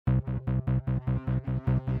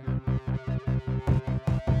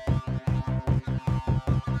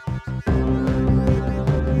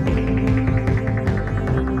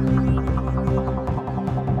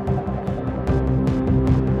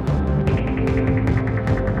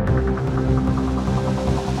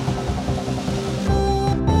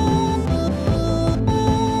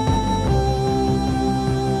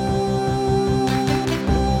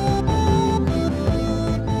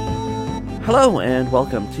Hello and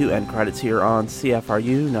welcome to End Credits here on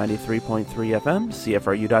CFRU 93.3 FM,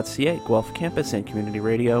 CFRU.ca, Guelph Campus and Community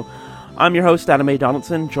Radio. I'm your host, Adam A.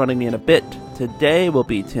 Donaldson. Joining me in a bit today will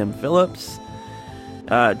be Tim Phillips.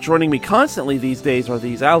 Joining me constantly these days are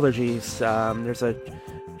these allergies. There's a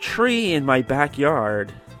tree in my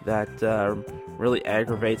backyard that really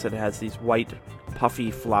aggravates it. It has these white,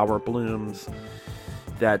 puffy flower blooms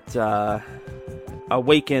that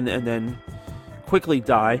awaken and then quickly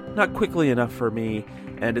die. Not quickly enough for me,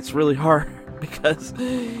 and it's really hard because,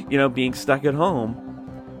 being stuck at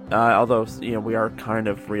home. Although, we are kind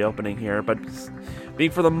of reopening here, but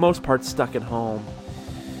being for the most part stuck at home,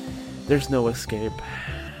 there's no escape.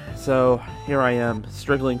 So here I am,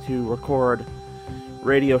 struggling to record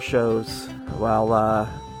radio shows while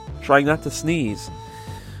trying not to sneeze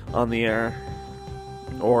on the air,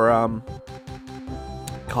 or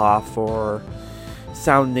cough, or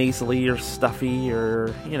sound nasally or stuffy,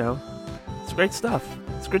 or, it's great stuff.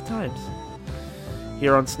 It's good times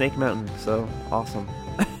here on Snake Mountain, so awesome.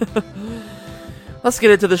 Let's get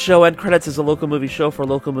into the show. End Credits is a local movie show for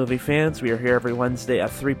local movie fans. We are here every Wednesday at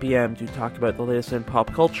 3 p.m. to talk about the latest in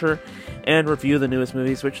pop culture and review the newest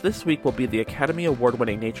movies, which this week will be the Academy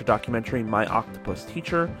Award-winning nature documentary My Octopus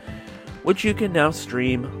Teacher, which you can now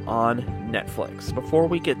stream on Netflix. Before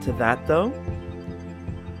we get to that, though,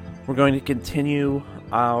 we're going to continue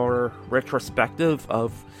our retrospective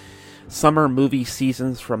of summer movie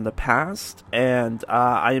seasons from the past, and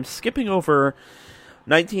I am skipping over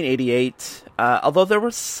 1988, although there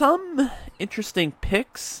were some interesting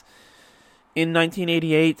picks in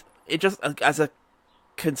 1988. It just, as a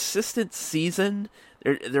consistent season,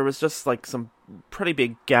 there was just like some pretty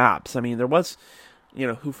big gaps. I mean, there was,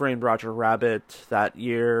 Who Framed Roger Rabbit that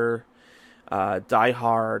year, Die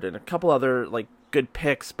Hard, and a couple other like good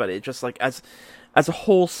picks, but it just, like, as a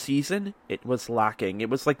whole season, it was lacking. It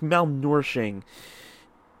was like malnourishing,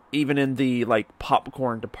 even in the like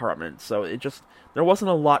popcorn department. So there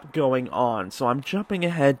wasn't a lot going on. So I'm jumping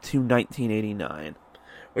ahead to 1989,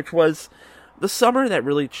 which was the summer that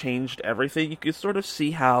really changed everything. You could sort of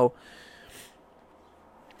see how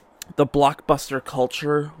the blockbuster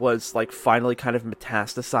culture was like finally kind of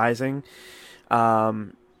metastasizing.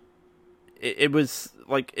 It was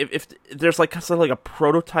like, if there's like sort of like a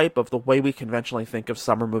prototype of the way we conventionally think of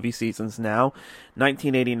summer movie seasons now,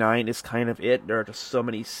 1989 is kind of it. There are just so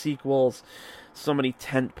many sequels, so many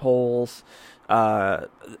tentpoles,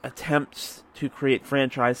 attempts to create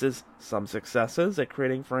franchises, some successes at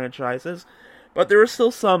creating franchises, but there are still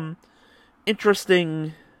some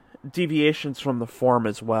interesting deviations from the form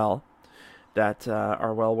as well that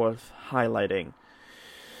are well worth highlighting.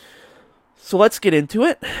 So let's get into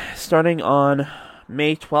it. Starting on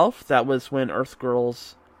May 12th, that was when Earth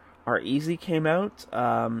Girls Are Easy came out.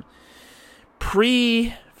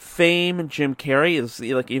 Pre-fame Jim Carrey, is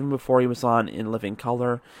like even before he was on In Living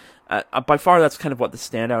Color. By far, that's kind of what the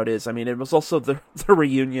standout is. I mean, it was also the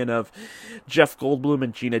reunion of Jeff Goldblum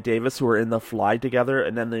and Gina Davis, who were in The Fly together,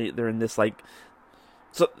 and then they're in this like,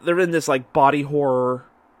 body horror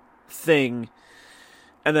thing.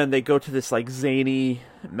 And then they go to this, like, zany,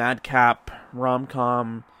 madcap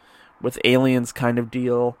rom-com with aliens kind of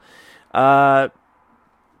deal.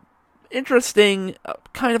 Interesting,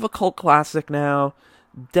 kind of a cult classic now.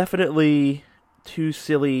 Definitely too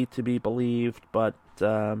silly to be believed, but,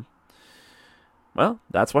 well,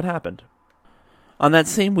 that's what happened. On that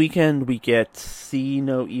same weekend, we get See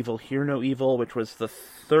No Evil, Hear No Evil, which was the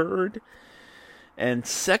third and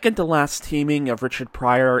second to last teaming of Richard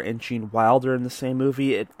Pryor and Gene Wilder in the same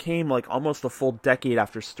movie. It came like almost a full decade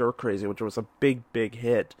after Stir Crazy, which was a big, big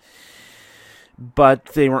hit. But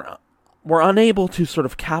they were unable to sort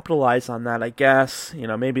of capitalize on that, I guess.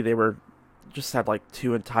 Maybe they just had like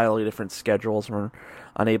two entirely different schedules, were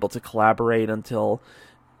unable to collaborate until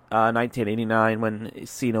 1989 when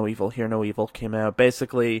See No Evil, Hear No Evil came out.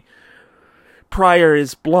 Basically, Pryor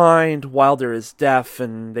is blind, Wilder is deaf,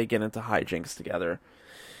 and they get into hijinks together.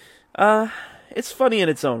 It's funny in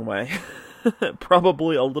its own way.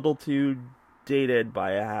 Probably a little too dated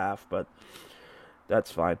by a half, but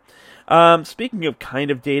that's fine. Speaking of kind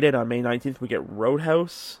of dated, on May 19th we get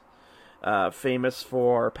Roadhouse, famous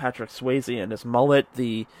for Patrick Swayze and his mullet,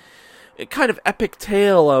 the kind of epic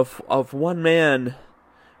tale of one man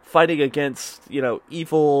fighting against,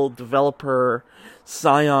 evil developer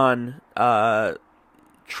Scion,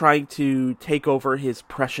 trying to take over his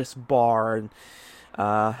precious bar, and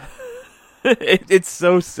it's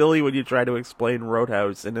so silly when you try to explain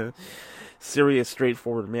Roadhouse in a serious,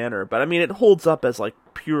 straightforward manner. But I mean, it holds up as like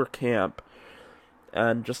pure camp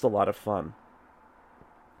and just a lot of fun.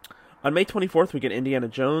 On May 24th, we get Indiana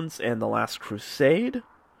Jones and the Last Crusade.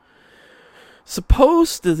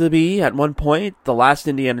 supposed to be, at one point, the last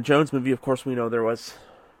Indiana Jones movie. Of course, we know there was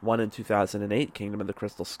one in 2008, Kingdom of the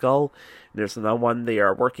Crystal Skull. There's another one they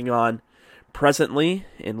are working on presently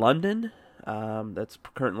in London. That's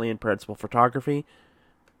currently in principal photography.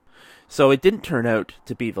 So it didn't turn out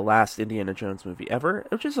to be the last Indiana Jones movie ever,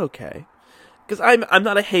 which is okay. Because I'm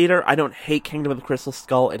not a hater. I don't hate Kingdom of the Crystal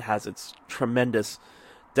Skull. It has its tremendous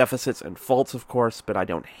deficits and faults, of course, but I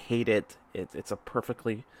don't hate it. It's a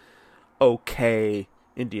perfectly okay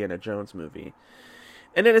Indiana Jones movie.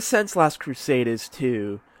 And in a sense, Last Crusade is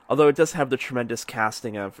too. Although it does have the tremendous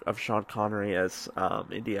casting of Sean Connery as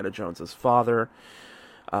Indiana Jones' father.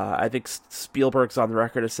 I think Spielberg's on the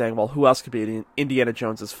record as saying, well, who else could be Indiana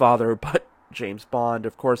Jones' father but James Bond?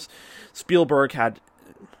 Of course, Spielberg had,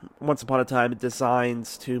 once upon a time,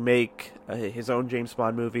 designs to make his own James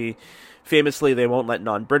Bond movie. Famously, they won't let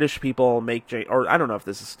non-British people make or I don't know if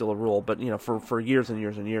this is still a rule, but for years and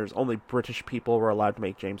years and years, only British people were allowed to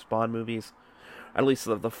make James Bond movies. At least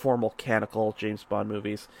the formal canonical James Bond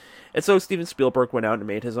movies. And so Steven Spielberg went out and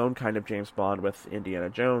made his own kind of James Bond with Indiana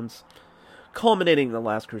Jones, culminating in The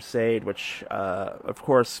Last Crusade, which, of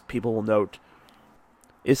course, people will note,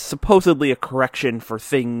 is supposedly a correction for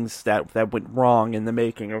things that went wrong in the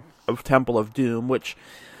making of Temple of Doom, which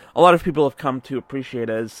a lot of people have come to appreciate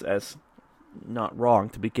as not wrong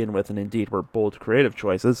to begin with, and indeed were bold creative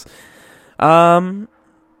choices. On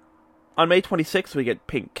May 26th, we get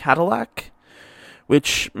Pink Cadillac,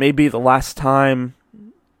 which may be the last time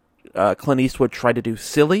Clint Eastwood tried to do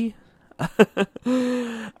silly.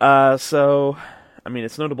 So, I mean,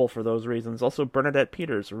 it's notable for those reasons. Also, Bernadette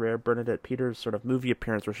Peters, a rare Bernadette Peters sort of movie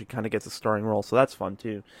appearance where she kind of gets a starring role, so that's fun,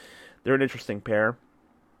 too. They're an interesting pair.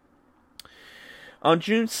 On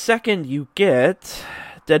June 2nd, you get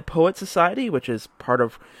Dead Poet Society, which is part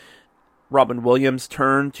of Robin Williams'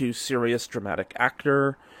 turn to serious dramatic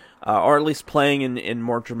actor, or at least playing in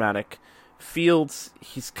more dramatic fields.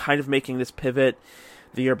 He's kind of making this pivot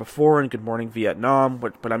the year before in Good Morning Vietnam,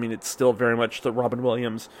 but I mean, it's still very much the Robin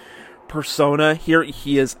Williams persona. Here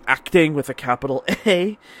he is acting with a capital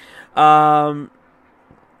A.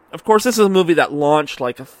 Of course, this is a movie that launched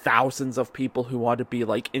like thousands of people who want to be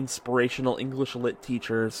like inspirational English lit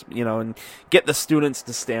teachers, and get the students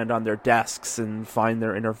to stand on their desks and find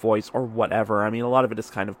their inner voice or whatever. I mean, a lot of it is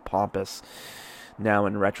kind of pompous now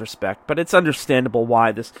in retrospect, but it's understandable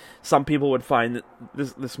why some people would find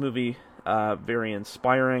this movie very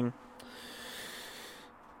inspiring.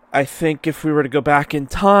 I think if we were to go back in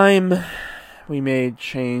time, we may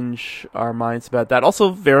change our minds about that. Also,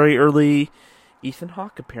 very early Ethan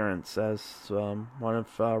Hawke appearance as one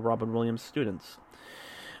of Robin Williams' students.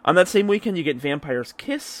 On that same weekend, you get Vampire's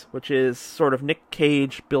Kiss, which is sort of Nick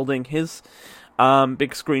Cage building his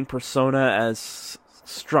big screen persona as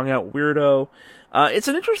strung-out weirdo. It's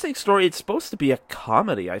an interesting story. It's supposed to be a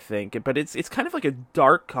comedy, I think, but it's kind of like a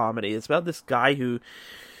dark comedy. It's about this guy who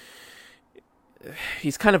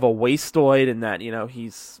he's kind of a wastoid in that,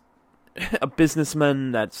 he's a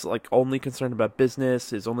businessman that's like only concerned about business.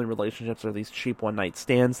 His only relationships are these cheap one-night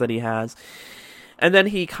stands that he has. And then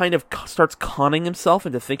he kind of starts conning himself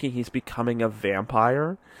into thinking he's becoming a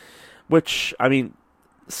vampire, which, I mean,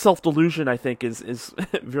 self-delusion, I think, is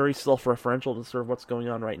very self-referential to sort of what's going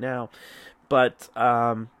on right now. But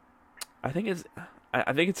I think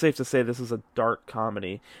it's safe to say this is a dark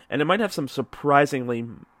comedy, and it might have some surprisingly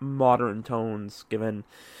modern tones, given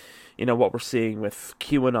what we're seeing with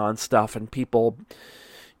QAnon stuff and people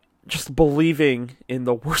just believing in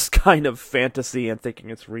the worst kind of fantasy and thinking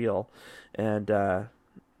it's real. And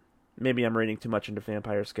maybe I'm reading too much into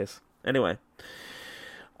Vampire's Kiss. Anyway,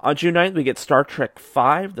 on June 9th, we get Star Trek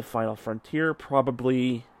V, The Final Frontier,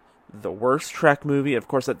 probably the worst Trek movie. Of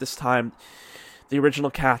course, at this time, the original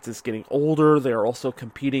cast is getting older. They're also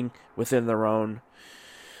competing within their own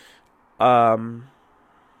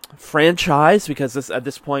franchise, because at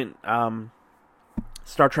this point,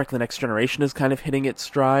 Star Trek The Next Generation is kind of hitting its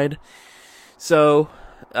stride. So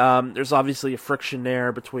there's obviously a friction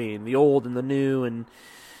there between the old and the new, and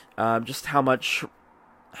just how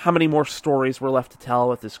many more stories we're left to tell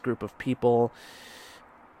with this group of people.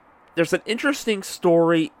 There's an interesting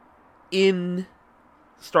story in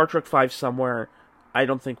Star Trek V somewhere. I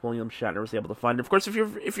don't think William Shatner was able to find it. Of course, if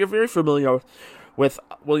you're very familiar with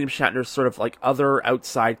William Shatner's sort of like other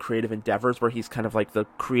outside creative endeavors, where he's kind of like the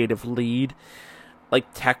creative lead, like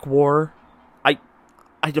Tech War,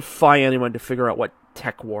 I defy anyone to figure out what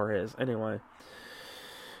Tech War is. Anyway,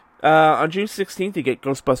 on June 16th, you get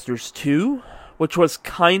Ghostbusters 2, which was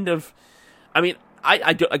kind of, I mean,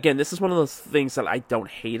 I do, again, this is one of those things that I don't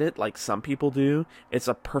hate it like some people do. It's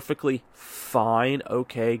a perfectly fine,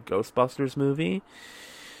 okay Ghostbusters movie.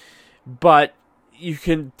 but you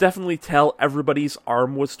can definitely tell everybody's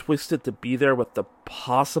arm was twisted to be there, with the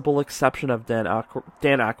possible exception of Dan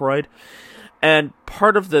Aykroyd. And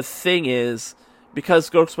part of the thing is, because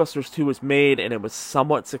Ghostbusters 2 was made and it was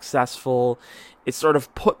somewhat successful, it sort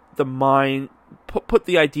of put the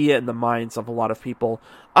idea in the minds of a lot of people,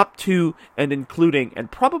 up to and including,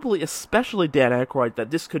 and probably especially Dan Aykroyd,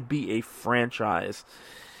 that this could be a franchise.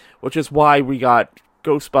 Which is why we got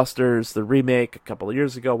Ghostbusters, the remake, a couple of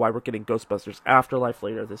years ago, why we're getting Ghostbusters Afterlife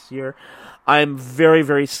later this year. I'm very,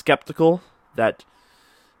 very skeptical that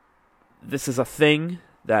this is a thing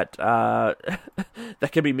that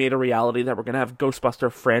that can be made a reality, that we're going to have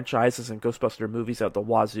Ghostbuster franchises and Ghostbuster movies out the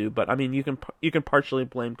wazoo. But, I mean, you can partially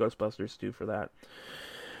blame Ghostbusters 2 for that.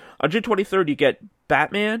 On June 23rd, you get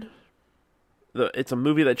Batman. It's a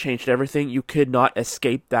movie that changed everything. You could not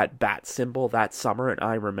escape that bat symbol that summer, and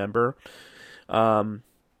I remember. I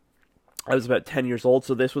was about 10 years old,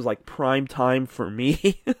 so this was like prime time for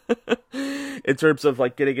me in terms of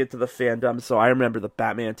like getting into the fandom. So I remember the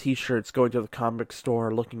Batman t-shirts, going to the comic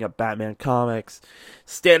store, looking at Batman comics,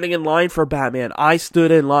 standing in line for Batman. I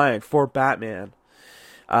stood in line for Batman.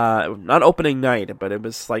 Not opening night, but it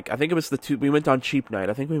was like, I think it was we went on cheap night.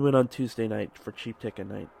 I think we went on Tuesday night for cheap ticket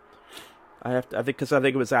night. I think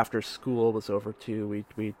it was after school was over too.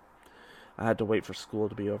 I had to wait for school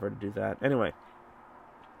to be over to do that. Anyway,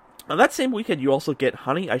 on that same weekend, you also get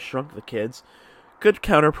Honey, I Shrunk the Kids. Good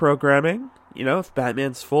counter-programming. You know, if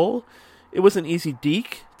Batman's full, it was an easy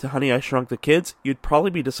deke to Honey, I Shrunk the Kids. You'd probably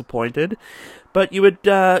be disappointed, but you would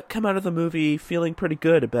come out of the movie feeling pretty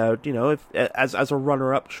good about, you know, as a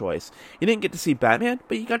runner-up choice. You didn't get to see Batman,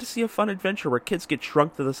 but you got to see a fun adventure where kids get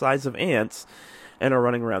shrunk to the size of ants and are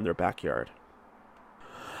running around their backyard.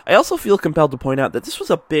 I also feel compelled to point out that this was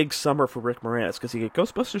a big summer for Rick Moranis, because you get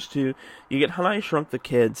Ghostbusters 2, you get Honey, I Shrunk the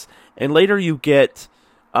Kids, and later you get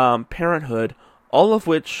Parenthood, all of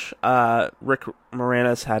which Rick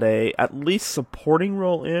Moranis had a at least supporting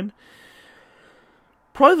role in.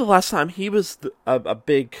 Probably the last time he was a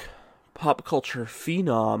big pop culture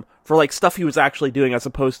phenom for like stuff he was actually doing, as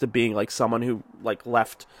opposed to being like someone who like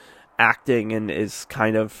left acting and is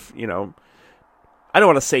kind of, you know, I don't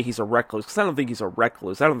want to say he's a recluse, because I don't think he's a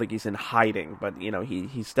recluse. I don't think he's in hiding, but, you know,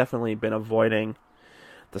 he's definitely been avoiding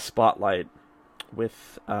the spotlight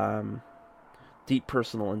with deep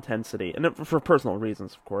personal intensity, and for personal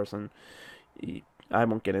reasons, of course, and I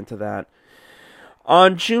won't get into that.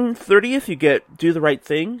 On June 30th, you get Do the Right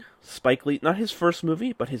Thing, Spike Lee, not his first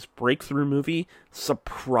movie, but his breakthrough movie,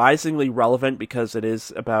 surprisingly relevant because it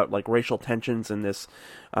is about, like, racial tensions in this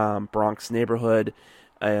Bronx neighborhood,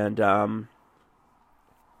 and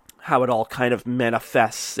how it all kind of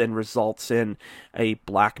manifests and results in a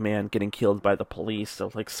black man getting killed by the police.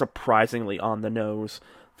 So, like, surprisingly on the nose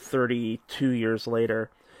 32 years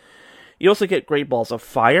later. You also get Great Balls of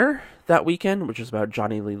Fire that weekend, which is about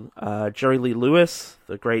Jerry Lee Lewis,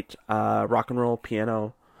 the great rock and roll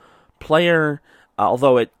piano player,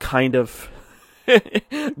 although it kind of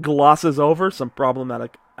glosses over some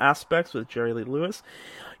problematic aspects with Jerry Lee Lewis.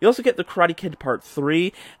 You also get The Karate Kid Part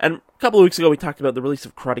 3, and a couple of weeks ago we talked about the release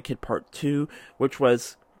of Karate Kid Part 2, which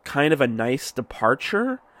was kind of a nice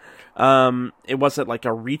departure. It wasn't like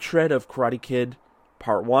a retread of Karate Kid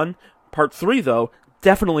Part 1. Part 3, though,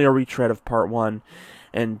 definitely a retread of Part 1,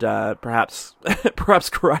 and perhaps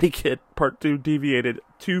Karate Kid Part 2 deviated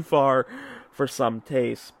too far for some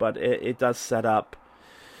taste, but it does set up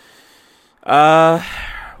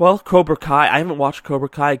well, Cobra Kai. I haven't watched Cobra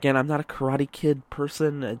Kai. Again, I'm not a Karate Kid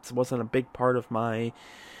person. It wasn't a big part of my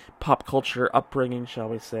pop culture upbringing, shall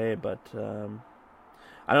we say. But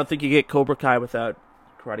I don't think you get Cobra Kai without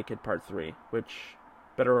Karate Kid Part 3. Which,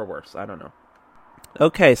 better or worse, I don't know.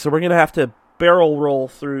 Okay, so we're going to have to barrel roll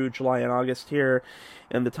through July and August here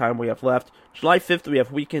in the time we have left. July 5th, we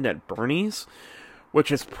have Weekend at Bernie's, which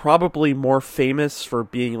is probably more famous for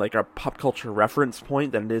being like a pop culture reference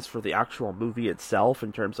point than it is for the actual movie itself,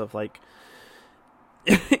 in terms of like,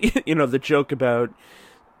 you know, the joke about,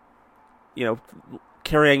 you know,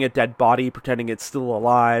 carrying a dead body, pretending it's still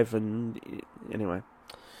alive, and anyway.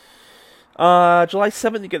 July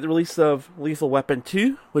 7th, you get the release of Lethal Weapon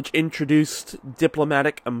 2, which introduced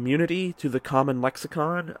diplomatic immunity to the common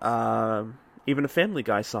lexicon. Even a Family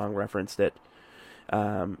Guy song referenced it.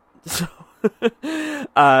 So,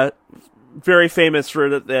 very famous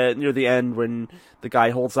for near the end when the guy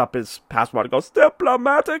holds up his passport and goes,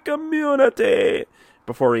 "Diplomatic immunity,"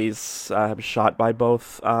 before he's shot by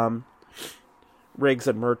both Riggs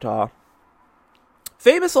and Murtaugh.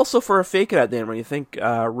 Famous also for a fake out then when you think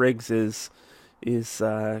Riggs is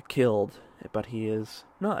killed, but he is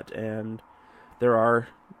not, and there are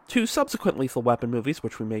 2 subsequent Lethal Weapon movies,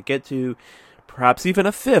 which we may get to, perhaps even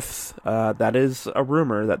a 5th. That is a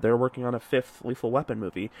rumor that they're working on a 5th Lethal Weapon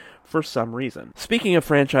movie for some reason. Speaking of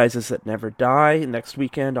franchises that never die, next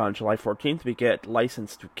weekend on July 14th we get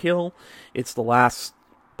License to Kill. It's the last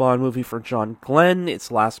Bond movie for John Glenn. It's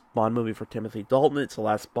the last Bond movie for Timothy Dalton. It's the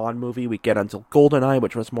last Bond movie we get until GoldenEye,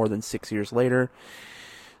 which was more than 6 years later.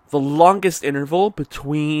 The longest interval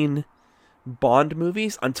between Bond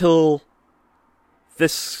movies until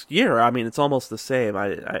this year. I mean, it's almost the same.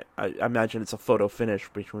 I imagine it's a photo finish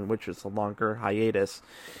between which is a longer hiatus,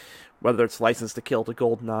 whether it's License to Kill to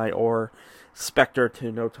GoldenEye or Spectre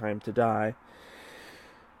to No Time to Die.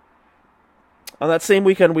 On that same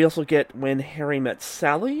weekend, we also get When Harry Met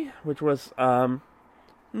Sally, which was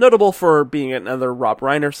notable for being another Rob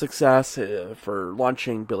Reiner success, for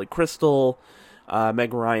launching Billy Crystal,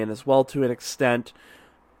 Meg Ryan as well to an extent.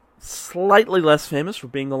 Slightly less famous for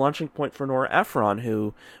being the launching point for Nora Ephron,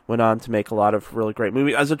 who went on to make a lot of really great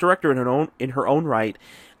movies as a director in her own right.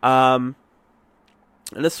 And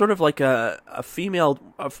it's sort of like a female,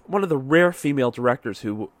 one of the rare female directors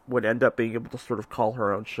who would end up being able to sort of call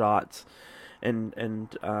her own shots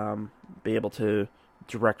and be able to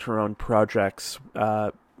direct her own projects.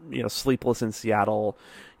 Sleepless in Seattle,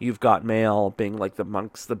 You've Got Mail being like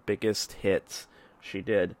amongst the biggest hits she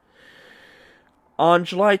did. On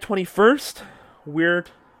July 21st,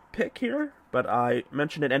 weird pick here, but I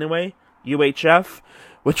mentioned it anyway, UHF,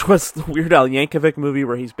 which was the Weird Al Yankovic movie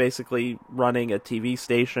where he's basically running a TV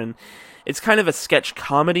station. It's kind of a sketch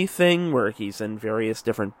comedy thing where he's in various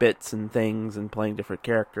different bits and things and playing different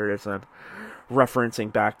characters and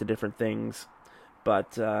referencing back to different things.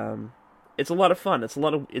 But it's a lot of fun.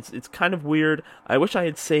 It's kind of weird. I wish I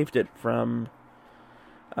had saved it from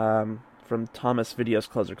Thomas Videos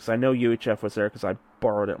Closer, because I know UHF was there because I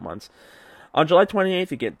borrowed it once. On July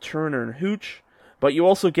 28th, you get Turner and Hooch, but you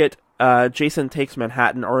also get Jason Takes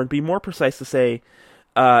Manhattan, or to be more precise to say,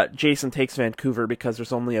 Jason Takes Vancouver, because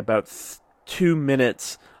there's only about 2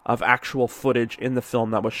 minutes of actual footage in the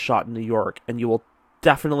film that was shot in New York, and you will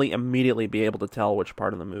definitely immediately be able to tell which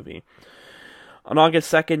part of the movie. On August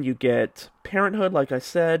 2nd, you get Parenthood, like I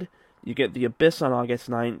said. You get The Abyss on August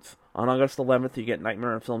 9th. On August 11th, you get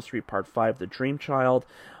Nightmare on Film Street Part 5, The Dream Child.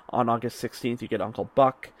 On August 16th, you get Uncle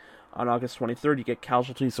Buck. On August 23rd, you get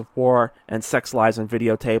Casualties of War and Sex, Lies, and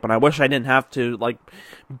Videotape. And I wish I didn't have to,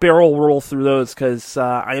 barrel roll through those, because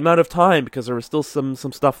I am out of time, because there was still some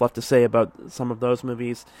stuff left to say about some of those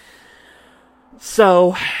movies.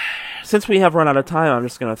 So, since we have run out of time, I'm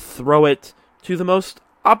just going to throw it to the most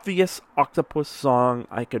obvious Octopus song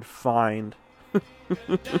I could find.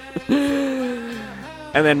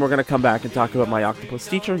 And then we're going to come back and talk about my octopus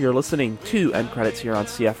teacher. You're listening to End Credits here on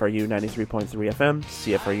CFRU 93.3 FM,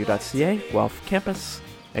 CFRU.ca, Guelph Campus,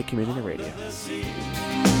 and Community Radio.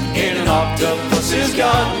 In an octopus's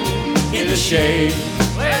garden in the shade.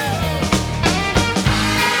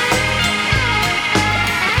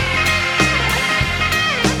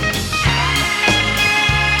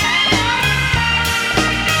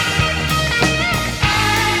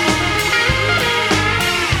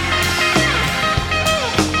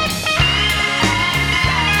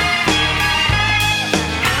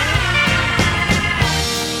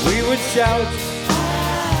 Shout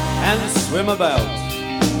and swim about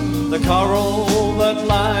the coral that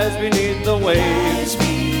lies beneath the waves.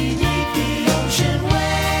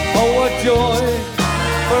 Oh, what joy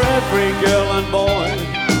for every girl and boy,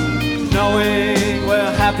 knowing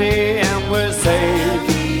we're happy and we're safe.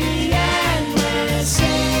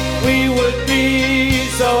 We would be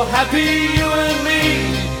so happy, you and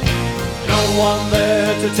me, no one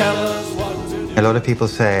there to tell us what to do. A lot of people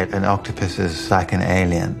say an octopus is like an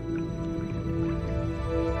alien.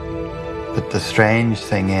 But the strange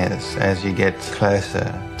thing is, as you get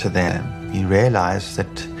closer to them, you realize that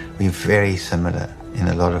we're very similar in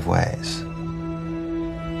a lot of ways.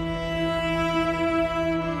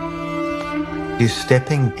 You're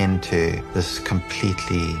stepping into this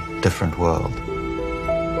completely different world.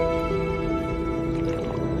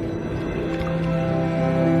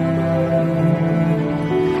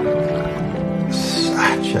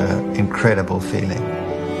 Such an incredible feeling.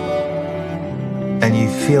 And you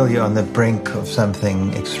feel you're on the brink of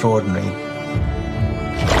something extraordinary.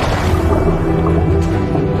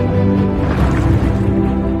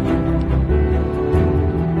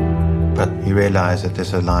 But you realize that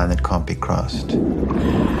there's a line that can't be crossed.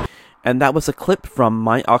 And that was a clip from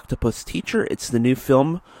My Octopus Teacher. It's the new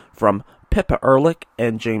film from Pippa Ehrlich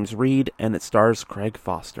and James Reed, and it stars Craig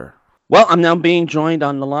Foster. Well, I'm now being joined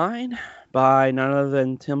on the line by none other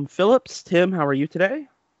than Tim Phillips. Tim, how are you today?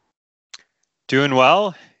 Doing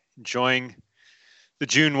well, enjoying The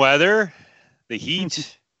June weather, the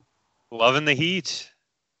heat, loving the heat.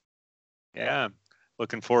 Yeah,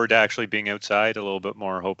 looking forward to actually being outside a little bit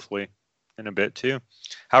more, hopefully, in a bit too.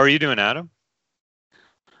 How are you doing, Adam?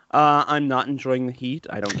 I'm not enjoying the heat.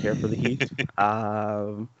 I don't care for the heat.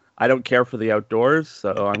 I don't care for the outdoors,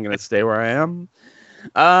 so I'm gonna stay where I am.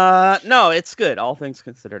 No, it's good. All things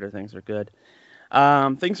considered, things are good.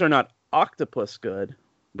 Things are not octopus good,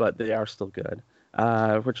 but they are still good.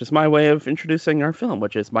 Which is my way of introducing our film,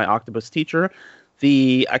 which is My Octopus Teacher,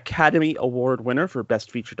 the Academy Award winner for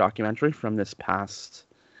Best Feature Documentary from this past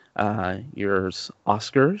year's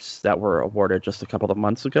Oscars that were awarded just a couple of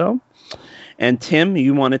months ago. And Tim,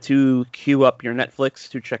 you wanted to queue up your Netflix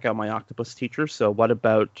to check out My Octopus Teacher. So what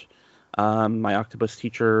about My Octopus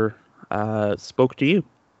Teacher spoke to you?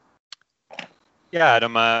 Yeah,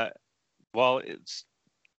 Adam. Well, it's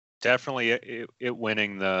definitely it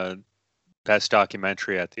winning the best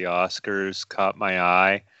documentary at the Oscars caught my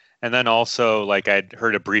eye. And then also, like, I'd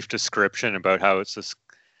heard a brief description about how it's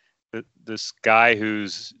this guy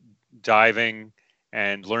who's diving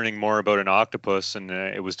and learning more about an octopus, and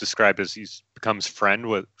it was described as he becomes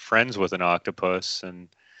friends with an octopus. And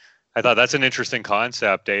I thought that's an interesting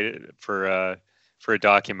concept for a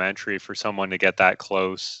documentary, for someone to get that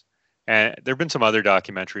close. And there've been some other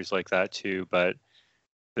documentaries like that too, but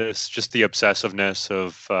this just the obsessiveness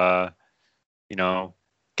of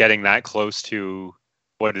getting that close to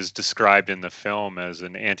what is described in the film as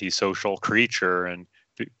an antisocial creature and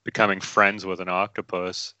becoming friends with an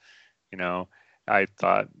octopus. I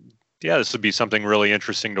thought, yeah, this would be something really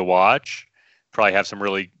interesting to watch. Probably have some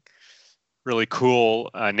really, really cool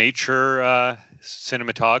nature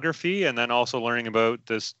cinematography, and then also learning about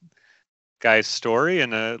this guy's story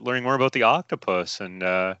and learning more about the octopus and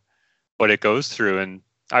what it goes through. And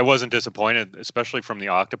I wasn't disappointed, especially from the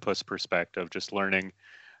octopus perspective, just learning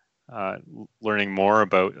more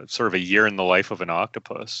about sort of a year in the life of an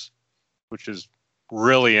octopus, which is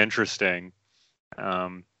really interesting.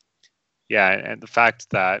 And the fact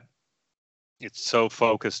that it's so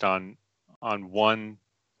focused on one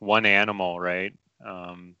animal, right?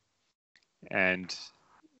 And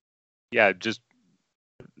yeah, just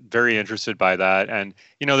very interested by that. And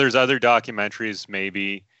there's other documentaries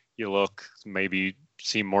maybe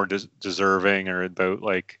seem more deserving, or about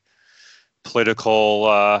like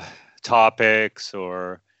political topics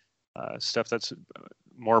or stuff that's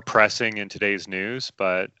more pressing in today's news.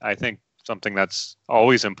 But I think something that's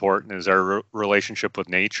always important is our relationship with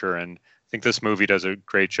nature. And I think this movie does a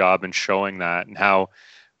great job in showing that, and how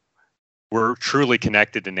we're truly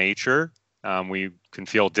connected to nature. We can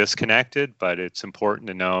feel disconnected, but it's important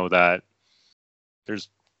to know that there's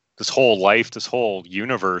this whole life, this whole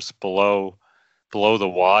universe below the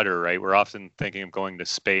water, right? We're often thinking of going to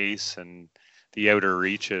space and the outer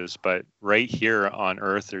reaches, but right here on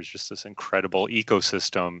Earth, there's just this incredible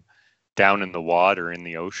ecosystem down in the water, in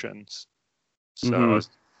the oceans. So I was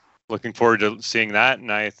looking forward to seeing that,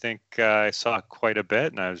 and I think I saw quite a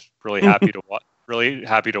bit, and I was really happy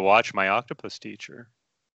to watch My Octopus Teacher.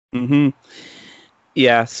 Mm-hmm.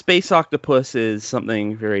 Yeah, space octopus is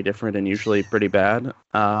something very different and usually pretty bad.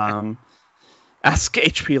 Ask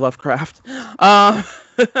H.P. Lovecraft. Yeah,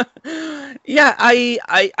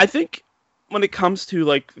 I think when it comes to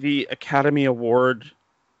like the Academy Award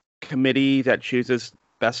committee that chooses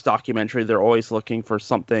best documentary, they're always looking for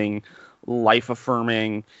something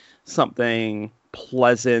life-affirming, something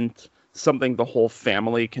pleasant, something the whole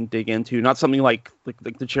family can dig into. Not something like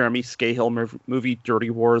the Jeremy Scahill movie Dirty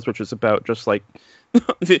Wars, which is about just like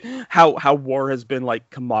how war has been like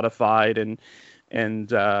commodified and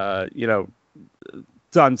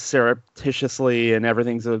done surreptitiously, and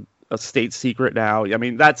everything's a state secret now. I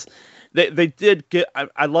mean, that's they did get.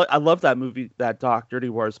 I love that movie, that doc Dirty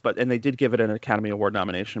Wars, and they did give it an Academy Award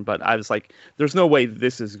nomination. But I was like, there's no way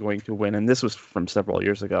this is going to win, and this was from several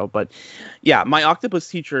years ago. But yeah, My Octopus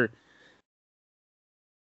Teacher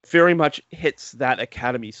very much hits that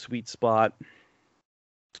Academy sweet spot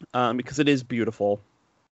because it is beautiful.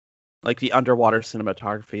 Like the underwater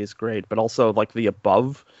cinematography is great, but also like the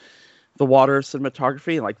above the water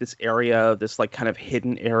cinematography, like this area, this like kind of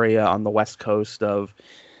hidden area on the west coast of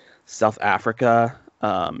South Africa.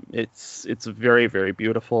 It's very, very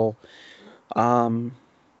beautiful. Like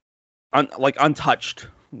untouched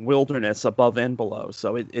wilderness above and below.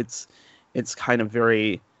 So it's kind of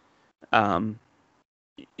very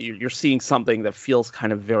you're seeing something that feels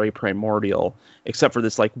kind of very primordial, except for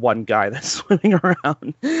this like one guy that's swimming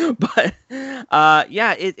around. But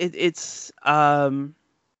yeah, it's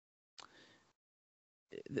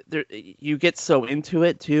there, you get so into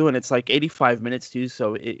it too, and it's like 85 minutes too,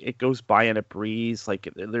 so it goes by in a breeze. Like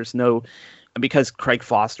there's no because Craig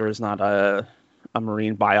Foster is not a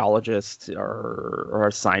marine biologist or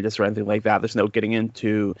a scientist or anything like that, there's no getting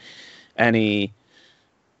into any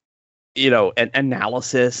an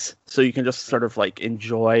analysis, so you can just sort of like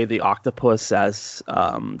enjoy the octopus as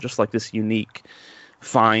just like this unique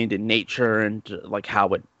find in nature, and like how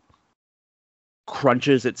it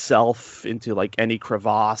crunches itself into like any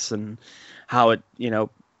crevasse, and how it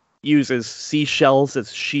uses seashells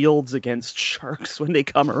as shields against sharks when they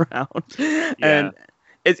come around. And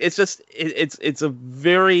it's a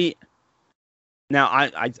very, now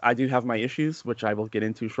I do have my issues, which I will get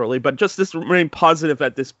into shortly, but just this remain positive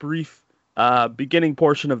at this brief beginning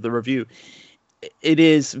portion of the review. It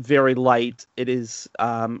is very light. It is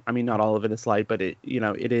I mean, not all of it is light, but it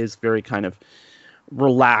is very kind of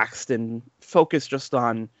relaxed and focused just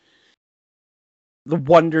on the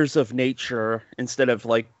wonders of nature, instead of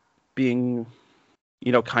like being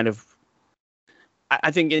kind of, I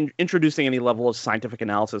think introducing any level of scientific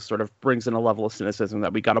analysis sort of brings in a level of cynicism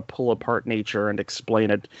that we got to pull apart nature and explain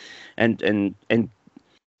it and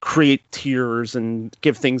create tiers and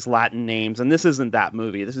give things Latin names. And this isn't that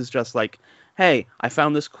movie. This is just like, hey, I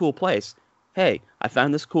found this cool place. Hey, I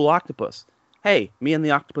found this cool octopus. Hey, me and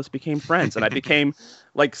the octopus became friends, and I became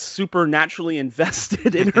like supernaturally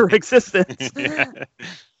invested in her existence. Yeah.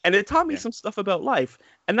 And it taught me some stuff about life,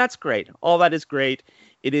 and that's great. All that is great.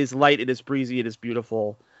 It is light, it is breezy, it is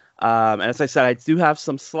beautiful. And as I said, I do have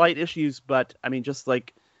some slight issues, but I mean, just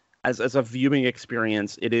like as a viewing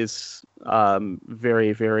experience, it is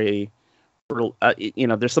very, very,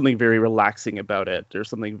 there's something very relaxing about it. There's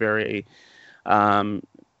something very,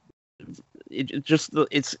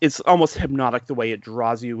 it's almost hypnotic the way it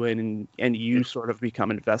draws you in, and you sort of become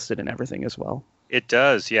invested in everything as well. It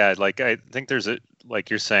does, yeah. Like I think there's like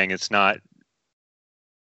you're saying,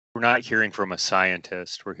 we're not hearing from a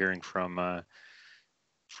scientist. We're hearing from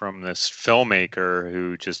this filmmaker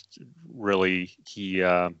who just really he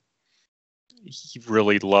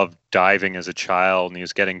really loved diving as a child, and he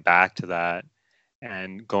was getting back to that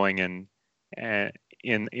and going in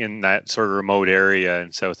that sort of remote area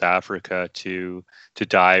in South Africa to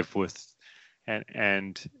dive with,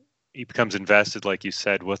 and he becomes invested, like you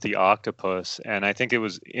said, with the octopus. And I think it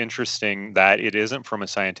was interesting that it isn't from a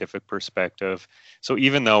scientific perspective. So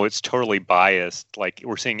even though it's totally biased, like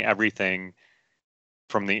we're seeing everything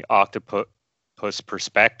from the octopus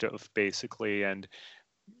perspective, basically, and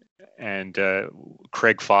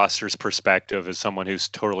Craig Foster's perspective as someone who's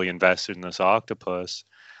totally invested in this octopus.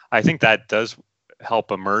 I think that does help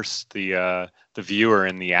immerse the viewer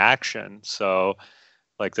in the action. So,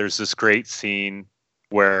 like, there's this great scene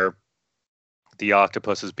where the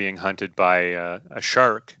octopus is being hunted by a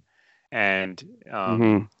shark, and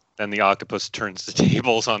then the octopus turns the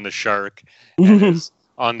tables on the shark and is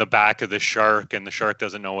on the back of the shark, and the shark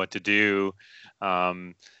doesn't know what to do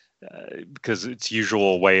because its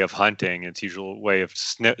usual way of hunting, its usual way of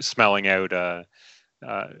smelling out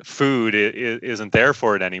food isn't there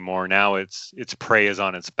for it anymore. Now its prey is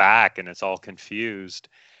on its back, and it's all confused,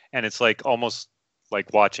 and it's like almost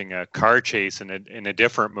like watching a car chase in a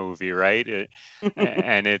different movie, right?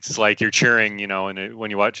 And it's like you're cheering, and when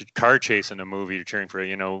you watch a car chase in a movie, you're cheering for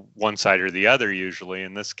one side or the other. Usually,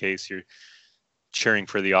 in this case, you're cheering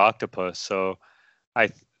for the octopus. So,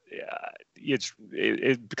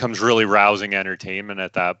 it becomes really rousing entertainment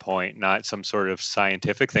at that point, not some sort of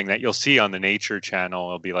scientific thing that you'll see on the Nature Channel.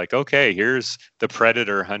 It'll be like, okay, here's the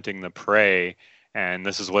predator hunting the prey, and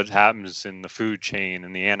this is what happens in the food chain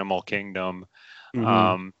in the animal kingdom.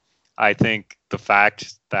 I think the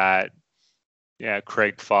fact that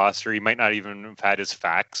Craig Foster, he might not even have had his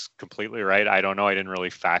facts completely right. I don't know. I didn't really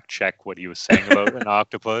fact check what he was saying about an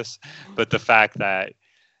octopus, but the fact that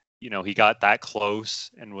he got that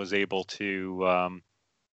close and was able to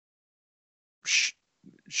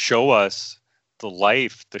show us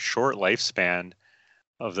the short lifespan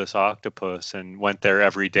of this octopus, and went there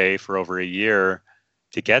every day for over a year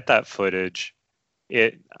to get that footage.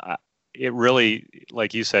 It really,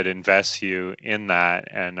 like you said, invests you in that.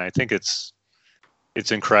 And I think it's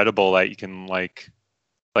incredible that you can like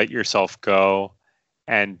let yourself go.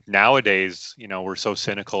 And nowadays, we're so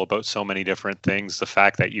cynical about so many different things. The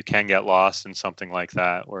fact that you can get lost in something like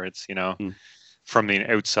that, where it's, from the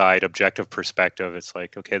outside objective perspective, it's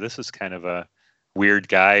like, okay, this is kind of a weird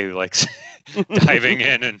guy who likes diving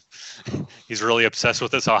in, and he's really obsessed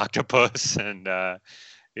with this octopus. And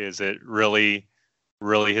is it really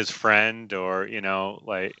his friend? Or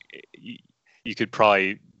like you could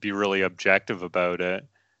probably be really objective about it,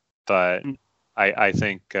 but I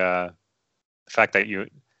think the fact that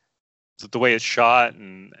the way it's shot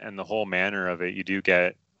and the whole manner of it, you do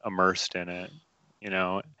get immersed in it.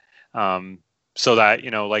 So that,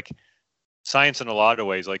 like science in a lot of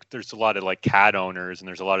ways, like there's a lot of like cat owners and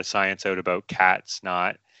there's a lot of science out about cats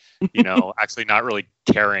not, actually not really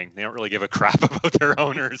caring. They don't really give a crap about their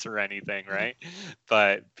owners or anything, right?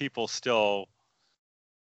 But people still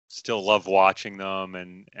love watching them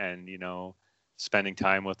and spending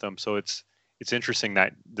time with them. So it's interesting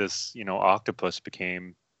that this, octopus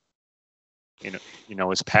became,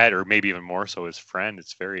 his pet, or maybe even more so his friend.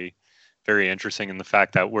 It's very, very interesting. And the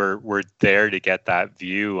fact that we're there to get that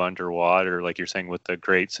view underwater, like you're saying, with the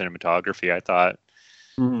great cinematography, I thought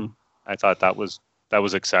that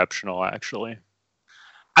was exceptional, actually.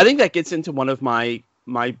 I think that gets into one of my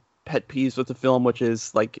pet peeves with the film, which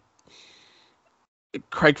is like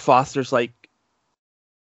Craig Foster's like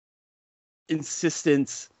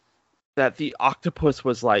insistence that the octopus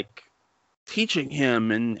was like teaching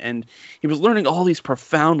him and he was learning all these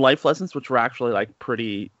profound life lessons, which were actually like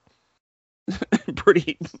pretty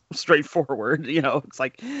straightforward. It's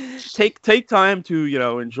like take time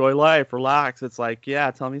to enjoy life, relax. It's like,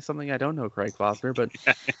 yeah, tell me something I don't know, Craig Foster. But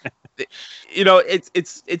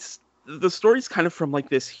it's the story's kind of from like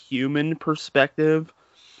this human perspective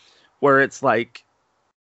where it's like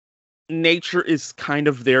nature is kind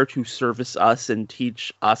of there to service us and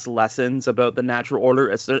teach us lessons about the natural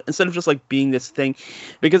order instead of just like being this thing.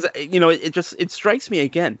 Because it strikes me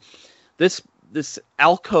again, this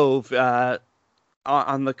alcove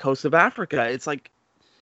on the coast of Africa, it's like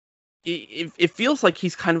it feels like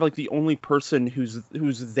he's kind of like the only person who's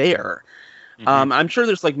there. I'm sure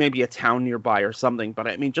there's like maybe a town nearby or something, but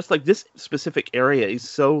I mean, just like this specific area is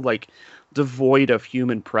so like devoid of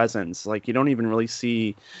human presence. Like you don't even really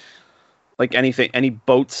see like any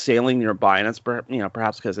boats sailing nearby, and it's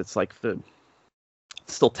perhaps because it's like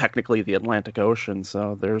still technically the Atlantic Ocean,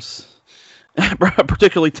 so there's a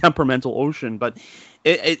particularly temperamental ocean, but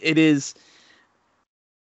it is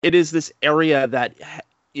this area that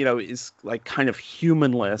is like kind of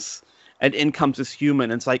humanless, and in comes this human,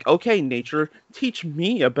 and it's like, okay, nature, teach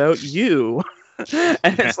me about you.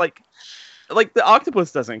 And it's like the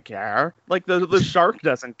octopus doesn't care, like the shark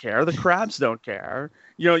doesn't care, the crabs don't care.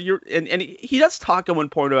 And he does talk at one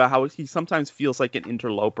point about how he sometimes feels like an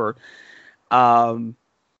interloper, and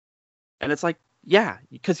it's like, yeah,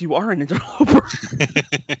 because you are an interloper.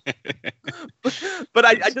 but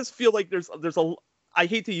I just feel like there's I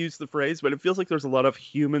hate to use the phrase, but it feels like there's a lot of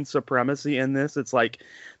human supremacy in this. It's like,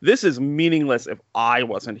 this is meaningless if I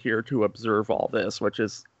wasn't here to observe all this, which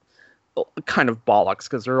is kind of bollocks,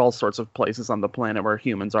 because there are all sorts of places on the planet where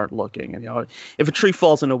humans aren't looking. And, if a tree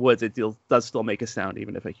falls in the woods, it does still make a sound,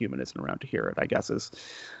 even if a human isn't around to hear it, I guess is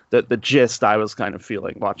the gist I was kind of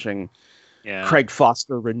feeling watching Craig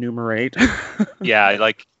Foster remunerate. Yeah,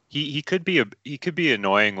 like he could be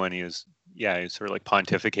annoying when he's sort of like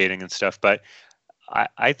pontificating and stuff, but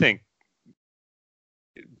I think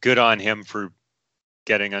good on him for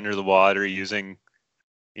getting under the water, using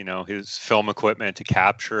his film equipment to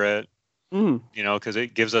capture it. Because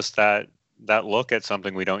it gives us that look at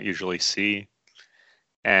something we don't usually see,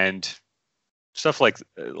 and stuff like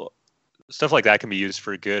that can be used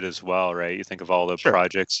for good as well, right? You think of all the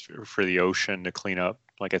projects for the ocean to clean up,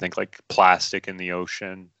 like I think like plastic in the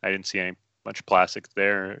ocean. I didn't see much plastic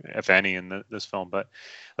there, if any, in this film, but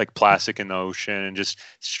like plastic in the ocean, and just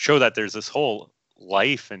show that there's this whole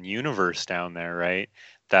life and universe down there, right?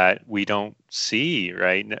 That we don't see,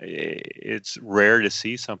 right? It's rare to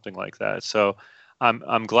see something like that. So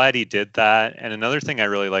I'm glad he did that. And another thing I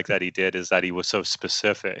really like that he did is that he was so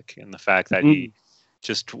specific in the fact that he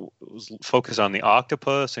just was focused on the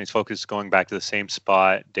octopus, and he's focused going back to the same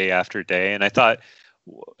spot day after day. And I thought,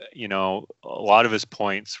 a lot of his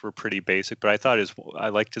points were pretty basic, but I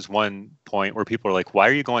liked his one point where people are like, why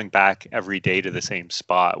are you going back every day to the same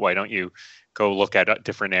spot? Why don't you go look at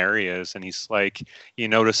different areas? And he's like, you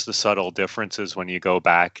notice the subtle differences when you go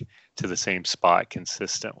back to the same spot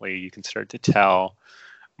consistently. You can start to tell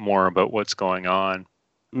more about what's going on.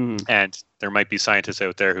 And there might be scientists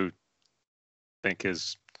out there who think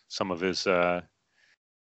some of his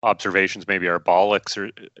observations maybe are bollocks, or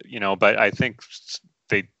but I think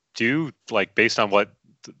they do, like, based on what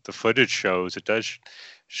the footage shows, it does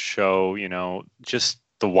show just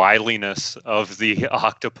the wiliness of the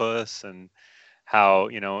octopus, and how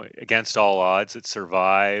against all odds it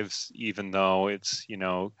survives, even though it's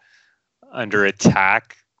under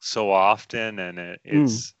attack so often, and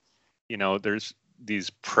it's there's these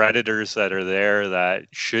predators that are there that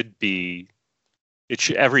should be,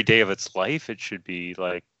 every day of its life it should be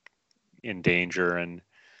like in danger. And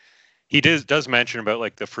he does mention about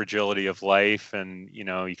like the fragility of life, and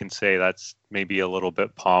you can say that's maybe a little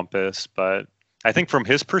bit pompous, but I think from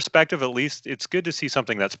his perspective, at least, it's good to see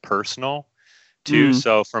something that's personal too.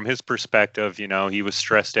 So from his perspective, he was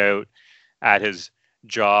stressed out at his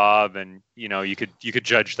job, and you could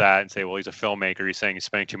judge that and say, well, he's a filmmaker. He's saying he's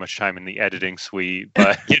spending too much time in the editing suite,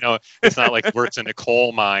 but it's not like he works in a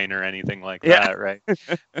coal mine or anything like that, right?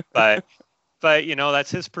 But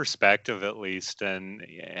that's his perspective at least, and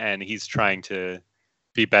he's trying to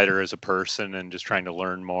be better as a person and just trying to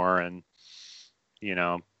learn more, and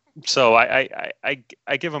so I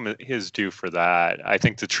give him his due for that. I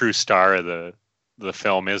think the true star of the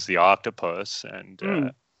film is the octopus,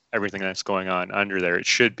 and everything that's going on under there. It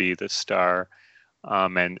should be the star,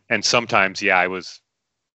 and sometimes, I wasn't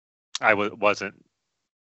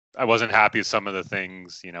happy with some of the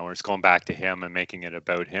things, where it's going back to him and making it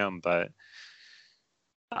about him, but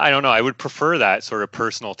I don't know. I would prefer that sort of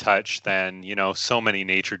personal touch than, so many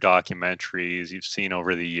nature documentaries you've seen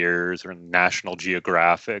over the years, or National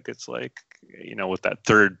Geographic. It's like, with that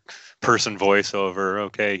third person voiceover.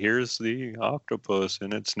 Okay, here's the octopus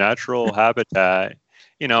in its natural habitat.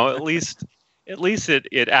 At least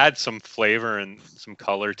it adds some flavor and some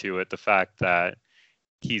color to it. The fact that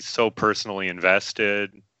he's so personally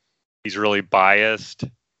invested, he's really biased.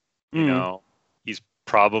 He's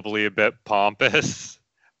probably a bit pompous.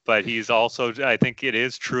 But he's also, I think it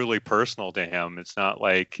is truly personal to him. It's not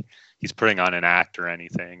like he's putting on an act or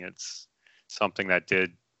anything. It's something that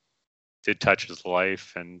did touch his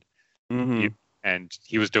life, and he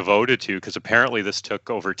was devoted to, because apparently this took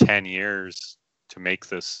over 10 years to make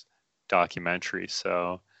this documentary.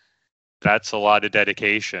 So that's a lot of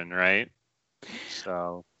dedication, right?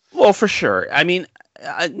 So. Well, for sure. I mean,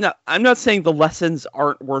 I'm not saying the lessons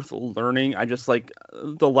aren't worth learning. I just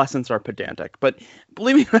the lessons are pedantic. But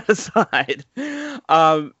leaving that aside,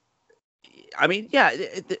 I mean, yeah,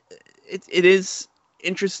 it is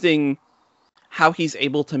interesting how he's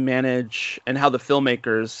able to manage, and how the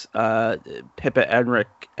filmmakers, Pippa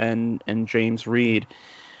Enrick and James Reed,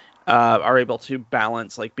 are able to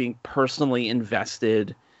balance being personally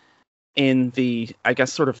invested in the, I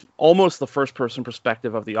guess, sort of almost the first person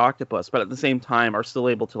perspective of the octopus, but at the same time are still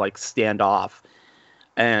able to stand off.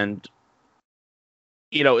 And,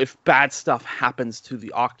 if bad stuff happens to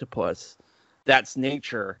the octopus, that's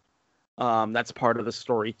nature. That's part of the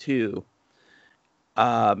story too.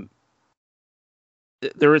 They're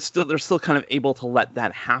still kind of able to let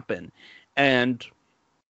that happen. And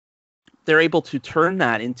they're able to turn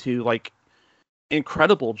that into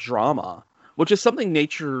incredible drama, which is something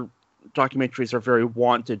nature documentaries are very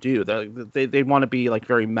wont to do. They want to be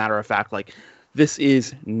very matter of fact, this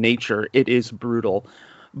is nature, it is brutal.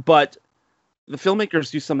 But the filmmakers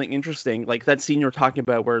do something interesting, like that scene you're talking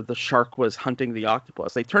about where the shark was hunting the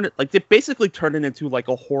octopus. They basically turn it into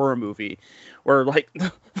a horror movie, where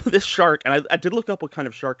this shark, and I did look up what kind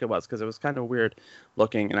of shark it was, because it was kind of weird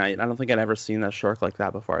looking, and I don't think I'd ever seen a shark like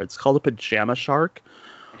that before. It's called a pajama shark,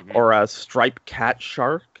 or a striped cat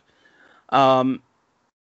shark.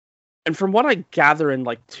 And from what I gather in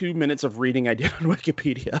 2 minutes of reading I did on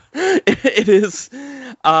Wikipedia, it is,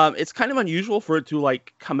 it's kind of unusual for it to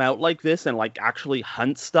come out like this and actually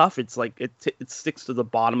hunt stuff. It's it sticks to the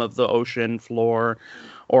bottom of the ocean floor,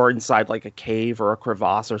 or inside a cave or a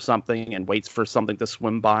crevasse or something, and waits for something to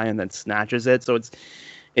swim by and then snatches it. So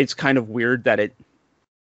it's kind of weird that it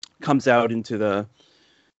comes out into the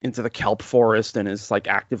kelp forest and is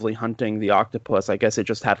actively hunting the octopus. I guess it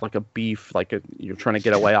just had a beef, you're trying to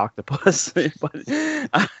get away octopus. But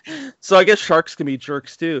so I guess sharks can be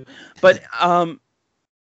jerks too. But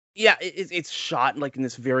yeah, it's shot in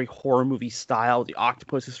this very horror movie style. The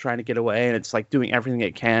octopus is trying to get away, and it's doing everything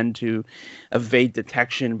it can to evade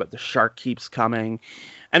detection, but the shark keeps coming.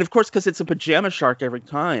 And of course, because it's a pajama shark every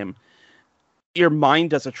time, your mind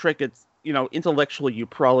does a trick. It's, intellectually, you're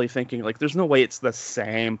probably thinking there's no way it's the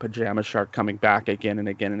same pajama shark coming back again and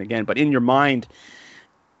again and again. But in your mind,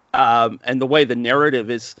 and the way the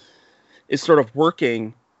narrative is sort of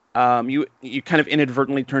working, you kind of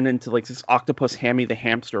inadvertently turn into this octopus Hammy the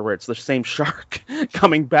hamster, where it's the same shark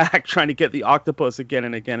coming back trying to get the octopus again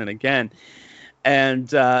and again and again.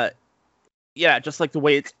 And yeah, just the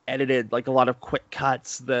way it's edited, a lot of quick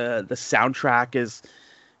cuts. The soundtrack is,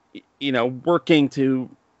 working to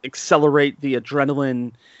accelerate the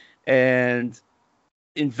adrenaline and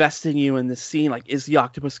investing you in the scene. Is the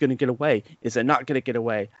octopus going to get away? Is it not going to get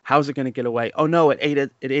away? How's it going to get away? Oh no,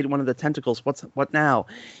 it ate one of the tentacles. What now?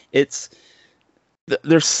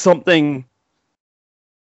 There's something.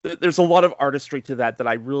 There's a lot of artistry to that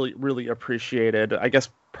I really, really appreciated. I guess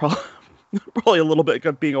probably a little bit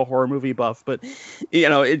of being a horror movie buff, but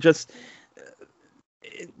it's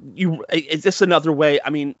just another way. I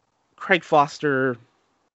mean, Craig Foster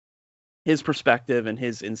his perspective and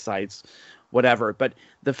his insights, whatever. But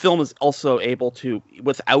the film is also able to,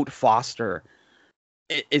 without Foster,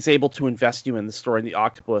 is able to invest you in the story of the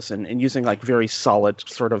octopus, and using like very solid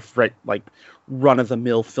sort of like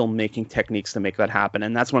run-of-the-mill filmmaking techniques to make that happen.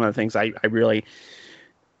 And that's one of the things I really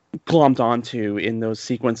glommed onto in those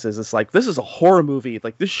sequences. It's like, this is a horror movie.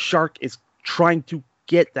 Like, this shark is trying to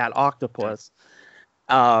get that octopus,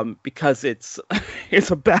 because it's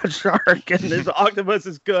a bad shark and this octopus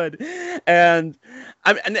is good. And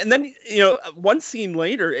then, you know, one scene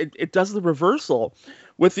later, it does the reversal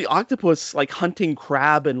with the octopus like hunting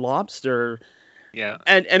crab and lobster. Yeah.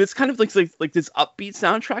 And it's kind of like this upbeat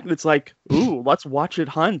soundtrack, and it's like, ooh, let's watch it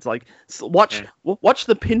hunt. Like, watch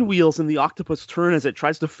the pinwheels in the octopus turn as it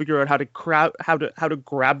tries to figure out how to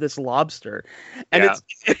grab this lobster. And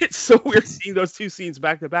it's so weird seeing those two scenes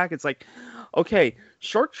back to back. It's like, okay,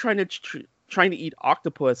 shark trying to eat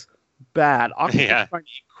octopus, bad. Octopus trying to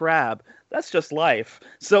eat crab. That's just life.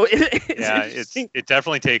 So it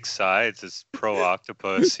definitely takes sides. It's pro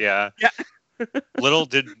octopus. Yeah. Yeah. Little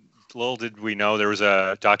did we know there was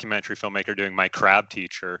a documentary filmmaker doing My Crab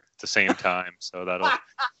Teacher at the same time. So that'll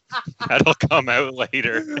come out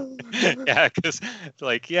later. Yeah, because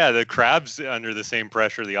the crab's under the same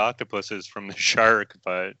pressure the octopus is from the shark,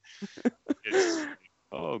 but it's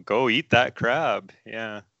go eat that crab.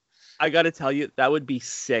 Yeah. I gotta tell you, that would be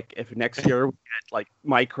sick if next year we get like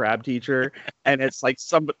My Crab Teacher, and it's like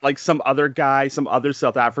some other guy, some other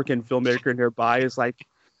South African filmmaker nearby is like,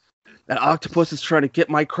 that octopus is trying to get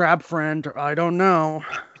my crab friend, or I don't know.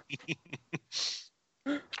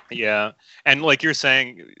 Yeah, and like you're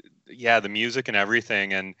saying, the music and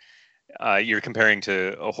everything, and you're comparing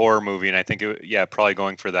to a horror movie, and I think probably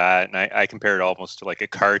going for that, and I compare it almost to like a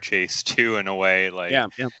car chase too, in a way, like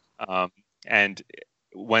and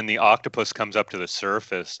when the octopus comes up to the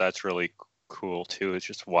surface, that's really cool too. It's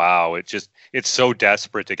just wow, it's so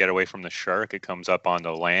desperate to get away from the shark, it comes up onto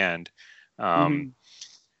land.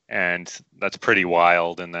 And that's pretty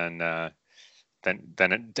wild, and then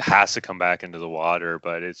it has to come back into the water,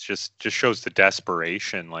 but it's just shows the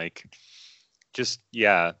desperation, like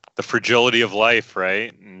the fragility of life,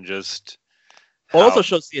 right? And just also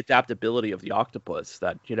shows the adaptability of the octopus,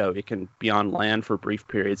 that, you know, it can be on land for brief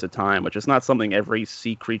periods of time, which is not something every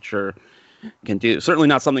sea creature can do. Certainly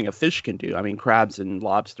not something a fish can do. I mean, crabs and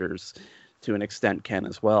lobsters to an extent can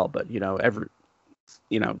as well, but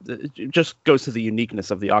it just goes to the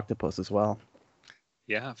uniqueness of the octopus as well.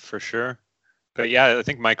 Yeah, for sure. But yeah, I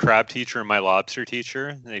think My Crab Teacher and My Lobster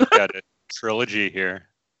Teacher, they've got a trilogy here.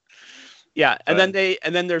 Yeah, and then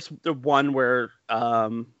there's the one where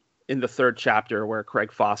in the third chapter where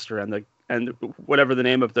Craig Foster and whatever the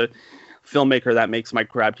name of the filmmaker that makes My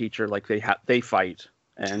Crab Teacher, like they fight,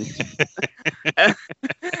 and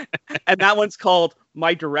and that one's called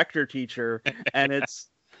My Director Teacher, and it's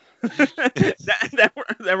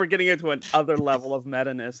that we're getting into another level of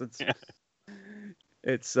meta-ness.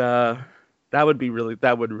 It's that would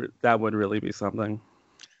really be something.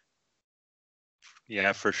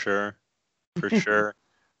 Yeah, for sure.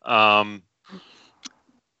 I'd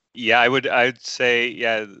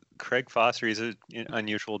say Craig Foster, he's an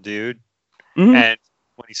unusual dude. Mm-hmm. And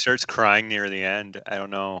when he starts crying near the end, I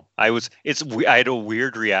don't know. I had a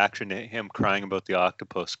weird reaction to him crying about the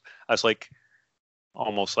octopus. I was like,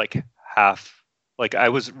 almost like half, like I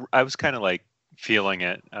was kind of like feeling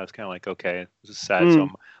it. I was kind of like, okay, this is sad. So I'm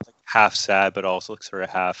like half sad, but also sort of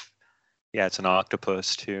half, it's an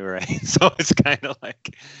octopus too, right? So it's kind of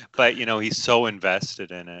like, but you know, he's so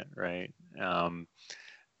invested in it, right?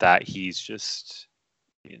 That he's just,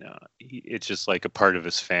 you know, it's just like a part of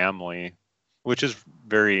his family, which is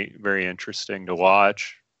very, very interesting to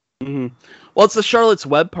watch. Mm-hmm. Well, it's the Charlotte's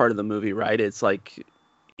Web part of the movie, right? It's like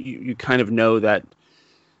you kind of know that.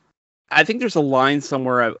 I think there's a line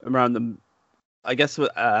somewhere around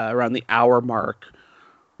around the hour mark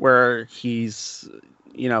where he's,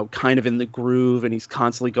 you know, kind of in the groove, and he's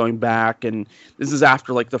constantly going back, and this is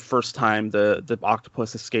after like the first time the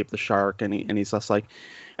octopus escaped the shark, and he's just like,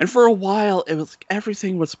 and for a while it was like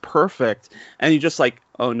everything was perfect, and you just like,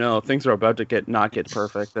 oh no, things are about to not get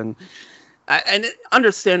perfect, and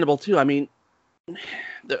understandable too. I mean,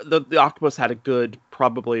 the octopus had a good,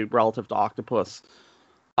 probably relative to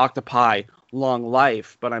octopi, long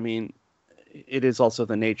life, but I mean, it is also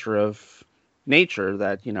the nature of nature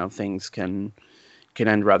that, you know, things can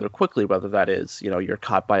end rather quickly, whether that is, you know, you're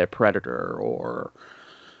caught by a predator, or,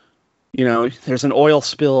 you know, there's an oil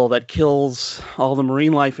spill that kills all the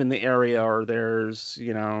marine life in the area, or there's,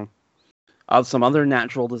 you know, some other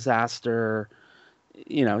natural disaster.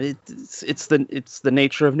 You know, it's the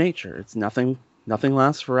nature of nature. It's nothing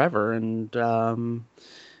lasts forever, and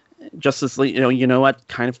just as you know what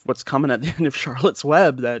kind of what's coming at the end of Charlotte's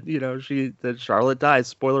Web, that that Charlotte dies.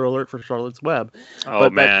 Spoiler alert for Charlotte's Web. Oh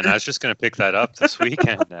man, I was just gonna pick that up this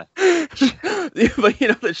weekend. But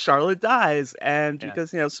that Charlotte dies, and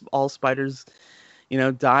because all spiders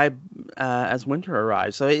die as winter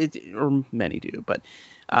arrives. So or many do, but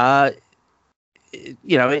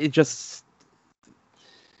it just.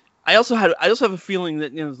 I also have a feeling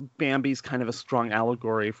that Bambi's kind of a strong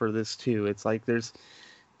allegory for this too. It's like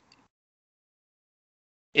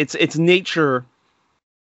it's nature,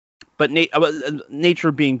 but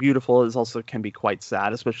nature being beautiful can be quite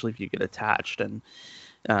sad, especially if you get attached. And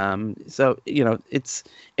so it's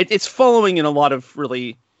following in a lot of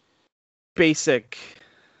really basic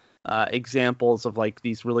examples of like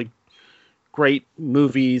these really great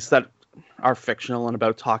movies that are fictional and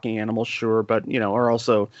about talking animals, sure, but are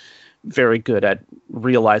also very good at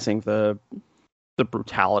realizing the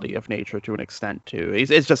brutality of nature to an extent too.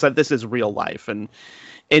 It's just that this is real life, and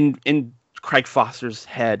in Craig Foster's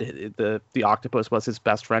head, the octopus was his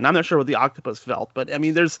best friend. I'm not sure what the octopus felt, but I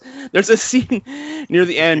mean, there's a scene near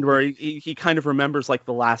the end where he kind of remembers like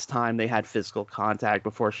the last time they had physical contact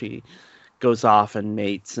before she goes off and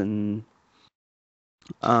mates, and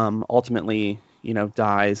ultimately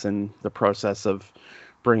dies in the process of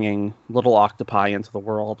bringing little octopi into the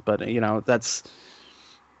world. But that's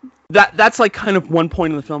like kind of one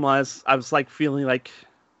point in the film I was like feeling like,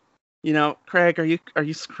 Craig, are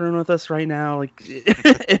you screwing with us right now? Like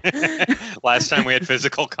last time we had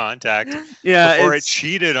physical contact, before it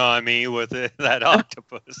cheated on me with that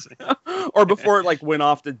octopus, or before it like went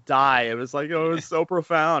off to die. It was like, it was so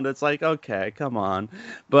profound. It's like, okay, come on.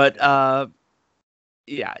 But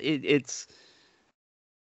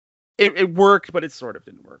it worked, but it sort of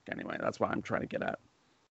didn't work anyway. That's what I'm trying to get at.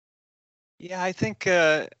 Yeah, I think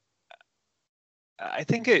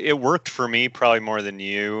it worked for me probably more than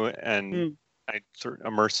you, and I sort of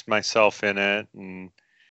immersed myself in it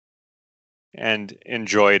and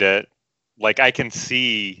enjoyed it. Like I can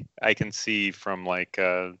see from like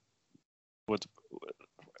with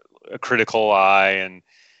a critical eye and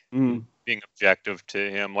being objective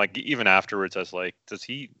to him. Like even afterwards, I was like,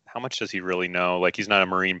 how much does he really know? Like he's not a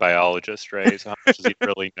marine biologist, right? So how much does he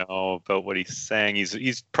really know about what he's saying?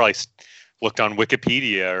 He's probably looked on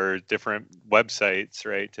Wikipedia or different websites,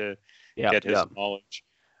 right, to get his knowledge.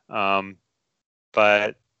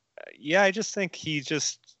 But yeah, I just think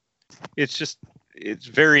it's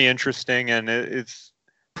very interesting, and it's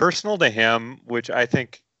personal to him, which I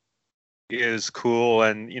think is cool.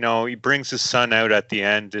 And he brings his son out at the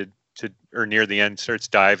end or near the end, starts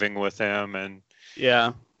diving with him, and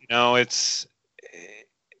it's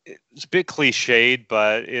a bit cliched,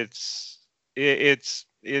 but it's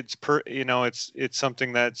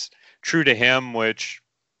something that's true to him, which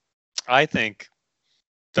I think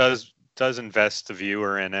does invest the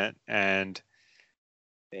viewer in it, and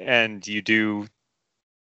you do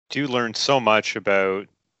learn so much about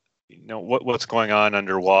what's going on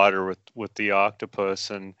underwater with the octopus.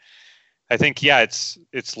 And I think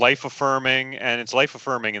it's life affirming, and it's life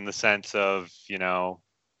affirming in the sense of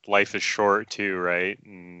life is short too, right?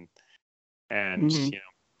 And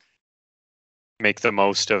make the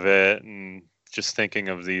most of it, and just thinking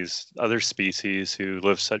of these other species who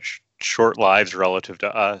live such short lives relative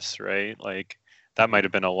to us, right? Like that might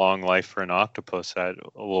have been a long life for an octopus at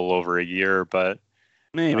a little over a year, but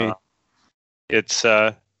maybe it's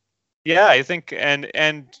I think and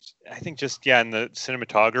I think just and the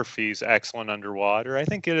cinematography is excellent underwater. I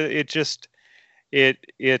think it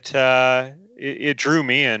drew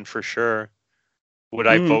me in for sure. Would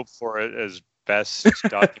I vote for it as best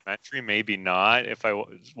documentary? Maybe not if I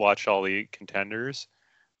watched all the contenders,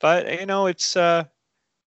 but it's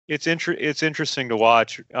interesting to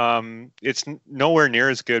watch. It's nowhere near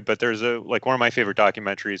as good, but there's one of my favorite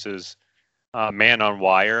documentaries is Man on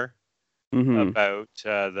Wire, about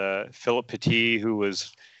the Philip Petit, who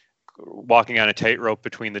was walking on a tightrope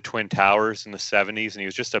between the Twin Towers in the 70s, and he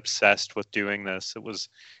was just obsessed with doing this. It was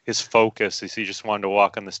his focus. He just wanted to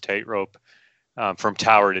walk on this tightrope from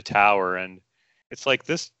tower to tower, and it's like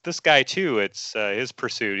this guy too. It's his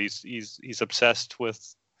pursuit. He's obsessed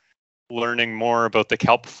with learning more about the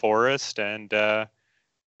kelp forest and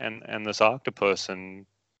this octopus, and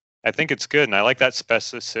I think it's good. And I like that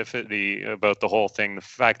specificity about the whole thing. The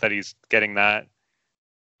fact that he's getting that,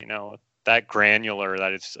 that granular,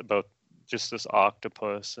 that it's about just this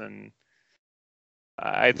octopus, and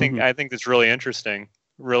I think it's really interesting.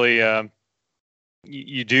 Really,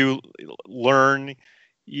 you do learn.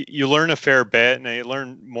 You learn a fair bit, and you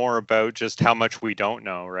learn more about just how much we don't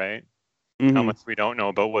know, right? How much we don't know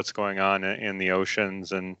about what's going on in the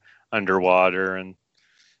oceans and underwater, and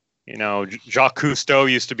Jacques Cousteau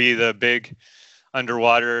used to be the big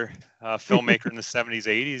underwater filmmaker in the 70s,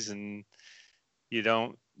 80s, and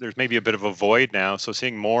there's maybe a bit of a void now. So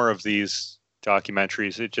seeing more of these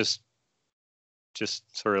documentaries, it just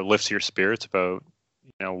sort of lifts your spirits about,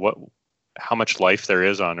 how much life there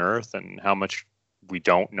is on Earth and how much we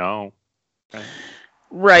don't know.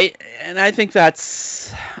 Right. And I think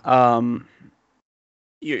that's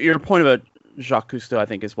your point about Jacques Cousteau, I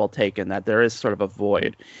think, is well taken, that there is sort of a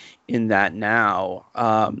void in that now.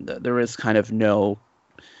 There is kind of no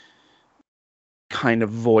kind of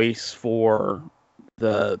voice for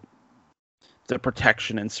the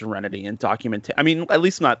protection and serenity and documentation. I mean, at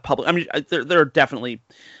least not public. I mean, there are definitely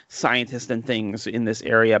scientists and things in this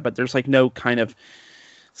area, but there's like no kind of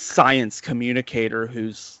science communicator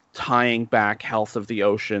who's tying back health of the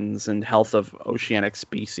oceans and health of oceanic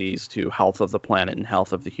species to health of the planet and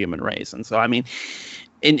health of the human race. And so, I mean,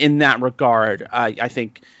 in that regard, I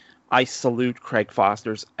think I salute Craig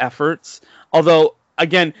Foster's efforts. Although,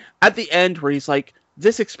 again, at the end where he's like,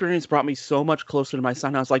 this experience brought me so much closer to my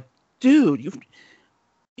son, I was like, dude,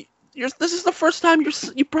 this is the first time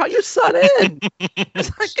you brought your son in.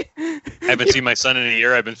 Like, I haven't seen my son in a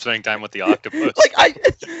year. I've been spending time with the octopus. Like I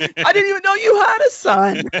didn't even know you had a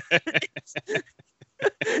son.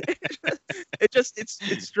 It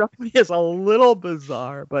struck me as a little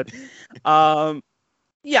bizarre, but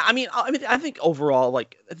yeah. I mean, I think overall,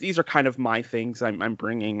 like, these are kind of my things. I'm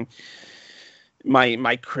bringing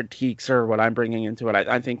my critiques or what I'm bringing into it.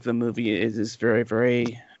 I think the movie is very,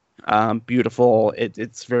 very beautiful.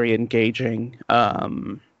 It's very engaging.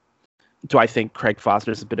 Do I think Craig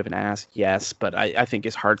Foster's a bit of an ass? Yes, but I think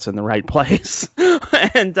his heart's in the right place.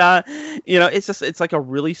 And it's like a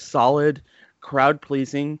really solid,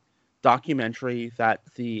 crowd-pleasing documentary that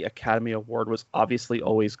the Academy Award was obviously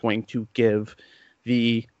always going to give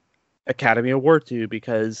the Academy Award to,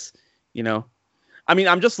 because, I mean,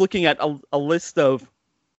 I'm just looking at a list of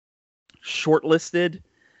shortlisted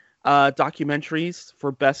documentaries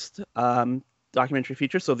for best documentary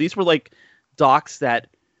feature. So these were like docs that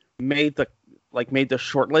made the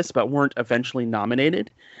shortlist but weren't eventually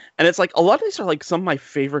nominated. And it's like a lot of these are like some of my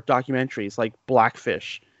favorite documentaries, like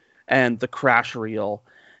Blackfish and The Crash Reel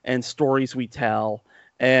and Stories We Tell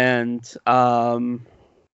and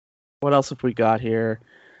what else have we got here?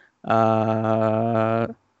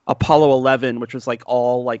 Apollo 11, which was like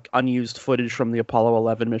all like unused footage from the Apollo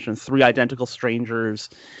 11 mission, Three Identical Strangers,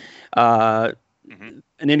 An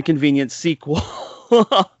Inconvenient Sequel.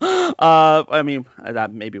 I mean,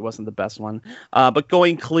 that maybe wasn't the best one, but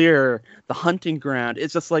Going Clear, The Hunting Ground.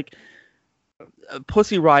 It's just like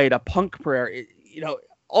Pussy Riot, A Punk Prayer.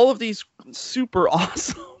 All of these super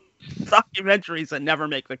awesome documentaries that never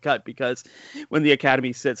make the cut, because when the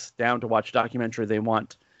Academy sits down to watch documentary, they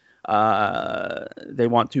want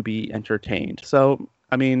to be entertained. So,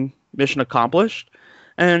 I mean, mission accomplished,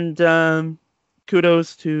 and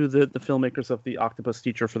kudos to the filmmakers of The Octopus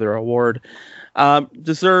Teacher for their award.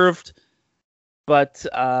 Deserved, but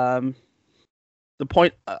the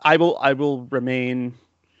point, I will remain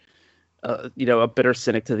a bitter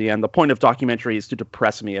cynic to the end. The point of documentary is to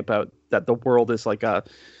depress me about that the world is like a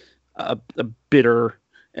bitter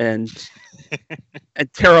and a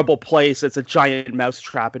terrible place. It's a giant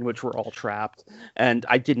mousetrap in which we're all trapped. And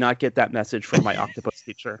I did not get that message from my octopus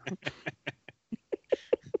teacher.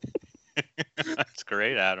 That's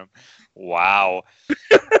great, Adam. Wow.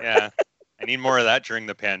 Yeah. I need more of that during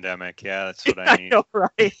the pandemic. Yeah, that's what I need. I know,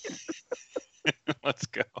 right? Let's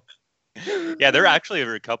go. Yeah, there actually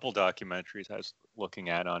are a couple documentaries I was looking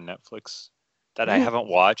at on Netflix that I haven't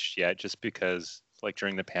watched yet, just because, like,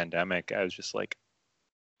 during the pandemic, I was just like,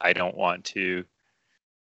 I don't want to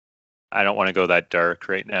go that dark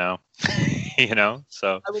right now.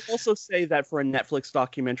 So I would also say that for a Netflix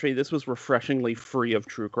documentary, this was refreshingly free of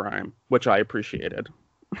true crime, which I appreciated.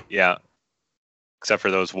 Yeah. Except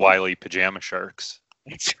for those wily pajama sharks.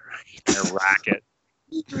 That's right. Their racket.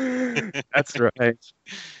 That's right.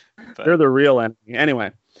 But they're the real enemy.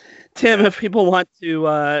 Anyway, Tim, if people want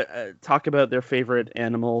to talk about their favorite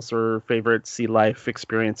animals or favorite sea life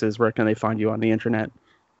experiences, where can they find you on the internet?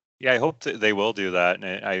 Yeah, I hope they will do that.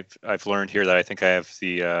 And I've learned here that I think I have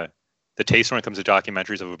the taste when it comes to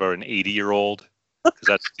documentaries of about an 80-year-old, because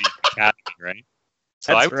that's the Academy, right?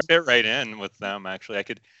 So I would fit right in with them. Actually, I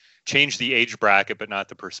could change the age bracket, but not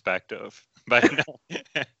the perspective. But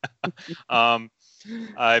no.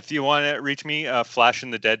 If you want to reach me, Flash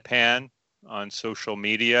in the Deadpan on social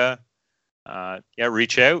media.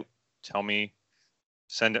 Reach out. Tell me,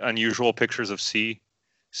 send unusual pictures of sea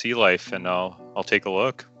life, and I'll take a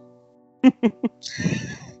look.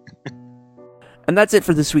 And that's it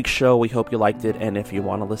for this week's show. We hope you liked it, and if you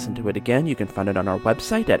want to listen to it again, you can find it on our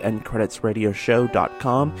website at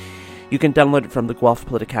endcreditsradioshow.com. You can download it from the Guelph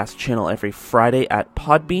Politicast channel every Friday at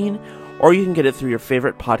Podbean, or you can get it through your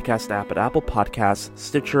favorite podcast app at Apple Podcasts,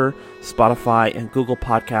 Stitcher, Spotify, and Google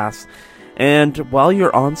Podcasts. And while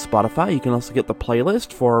you're on Spotify, you can also get the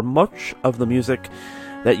playlist for much of the music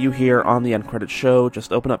that you hear on the End Credits Show.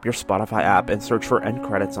 Just open up your Spotify app and search for End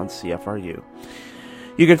Credits on CFRU.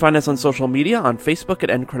 You can find us on social media, on Facebook at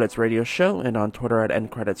End Credits Radio Show, and on Twitter at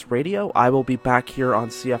End Credits Radio. I will be back here on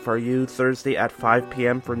CFRU Thursday at 5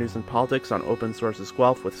 p.m. for News and Politics on Open Sources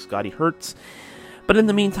Guelph with Scotty Hertz. But in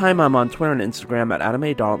the meantime, I'm on Twitter and Instagram at Adam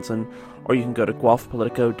A. Donaldson, or you can go to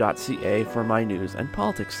guelphpolitico.ca for my news and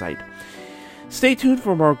politics site. Stay tuned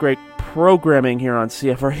for more great programming here on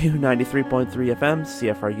CFRU 93.3 FM,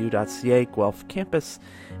 CFRU.ca, Guelph Campus,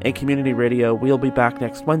 and Community Radio. We'll be back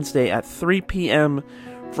next Wednesday at 3 p.m.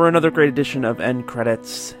 for another great edition of End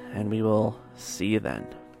Credits, and we will see you then.